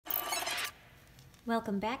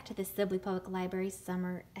Welcome back to the Sibley Public Library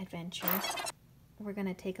Summer Adventure. We're going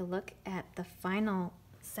to take a look at the final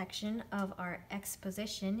section of our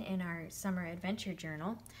exposition in our Summer Adventure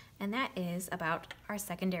Journal, and that is about our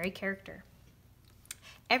secondary character.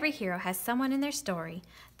 Every hero has someone in their story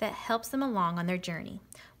that helps them along on their journey,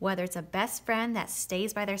 whether it's a best friend that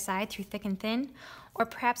stays by their side through thick and thin, or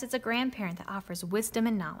perhaps it's a grandparent that offers wisdom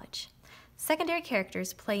and knowledge. Secondary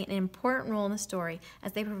characters play an important role in the story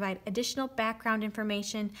as they provide additional background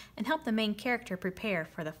information and help the main character prepare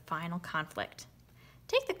for the final conflict.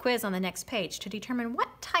 Take the quiz on the next page to determine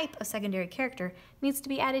what type of secondary character needs to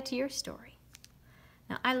be added to your story.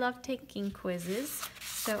 Now, I love taking quizzes,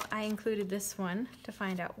 so I included this one to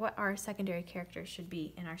find out what our secondary character should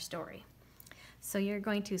be in our story. So you're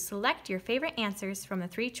going to select your favorite answers from the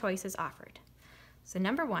 3 choices offered. So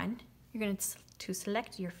number 1, you're going to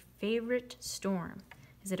select your favorite storm.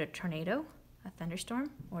 Is it a tornado, a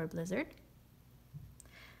thunderstorm, or a blizzard?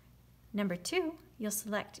 Number 2, you'll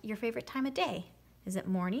select your favorite time of day. Is it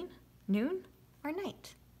morning, noon, or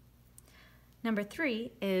night? Number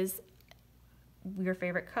 3 is your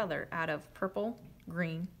favorite color out of purple,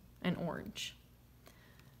 green, and orange.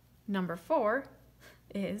 Number 4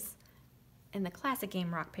 is, in the classic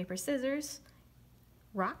game Rock, Paper, Scissors,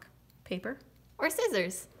 rock, paper, or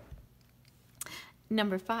scissors.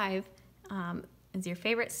 Number 5 is your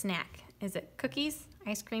favorite snack. Is it cookies,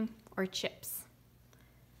 ice cream, or chips?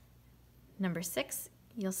 Number 6,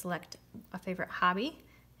 you'll select a favorite hobby.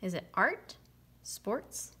 Is it art,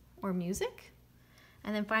 sports, or music?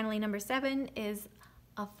 And then finally, number 7 is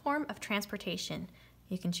a form of transportation.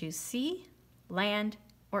 You can choose sea, land,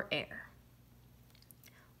 or air.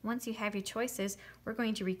 Once you have your choices, we're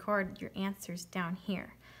going to record your answers down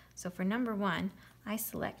here. So for number 1, I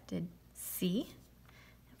selected sea.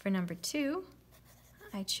 For number 2,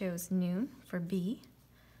 I chose noon for B.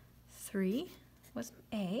 3 was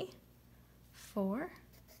A. 4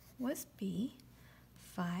 was B.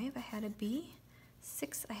 5, I had a B.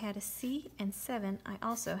 6, I had a C. And 7, I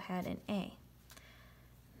also had an A.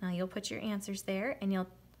 Now you'll put your answers there and you'll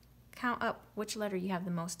count up which letter you have the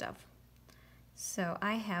most of. So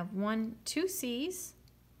I have 2 C's,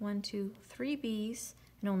 3 B's,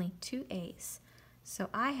 and only 2 A's. So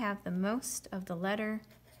I have the most of the letter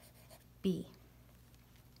B.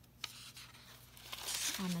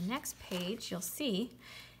 On the next page, you'll see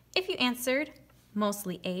if you answered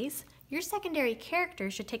mostly A's, your secondary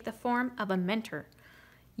character should take the form of a mentor.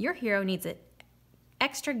 Your hero needs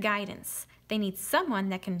extra guidance. They need someone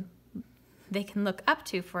that they can look up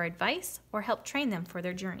to for advice or help train them for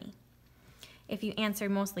their journey. If you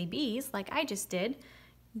answered mostly B's, like I just did,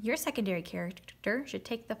 your secondary character should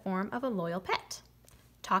take the form of a loyal pet.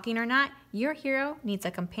 Talking or not, your hero needs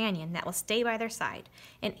a companion that will stay by their side,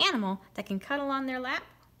 an animal that can cuddle on their lap,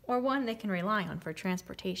 or one they can rely on for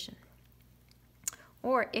transportation.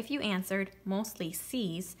 Or if you answered mostly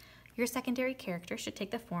C's, your secondary character should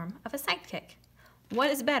take the form of a sidekick.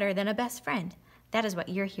 What is better than a best friend? That is what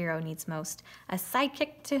your hero needs most, a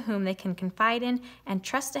sidekick to whom they can confide in and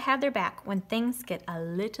trust to have their back when things get a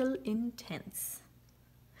little intense.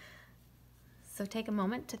 So take a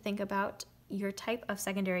moment to think about your type of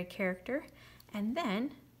secondary character, and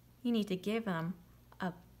then you need to give them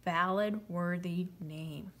a ballad-worthy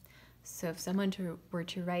name. So if someone were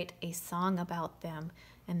to write a song about them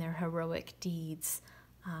and their heroic deeds,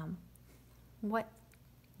 what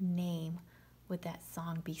name would that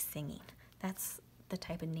song be singing? That's the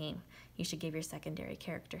type of name you should give your secondary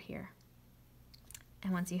character here.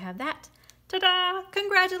 And once you have that, ta-da!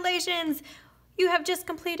 Congratulations! You have just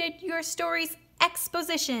completed your story's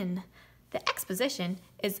exposition. The exposition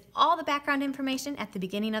is all the background information at the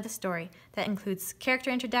beginning of the story that includes character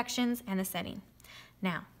introductions and the setting.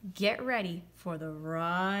 Now, get ready for the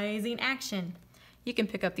rising action. You can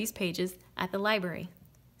pick up these pages at the library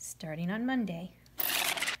starting on Monday.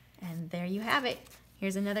 And there you have it.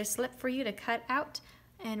 Here's another slip for you to cut out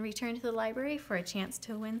and return to the library for a chance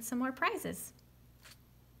to win some more prizes.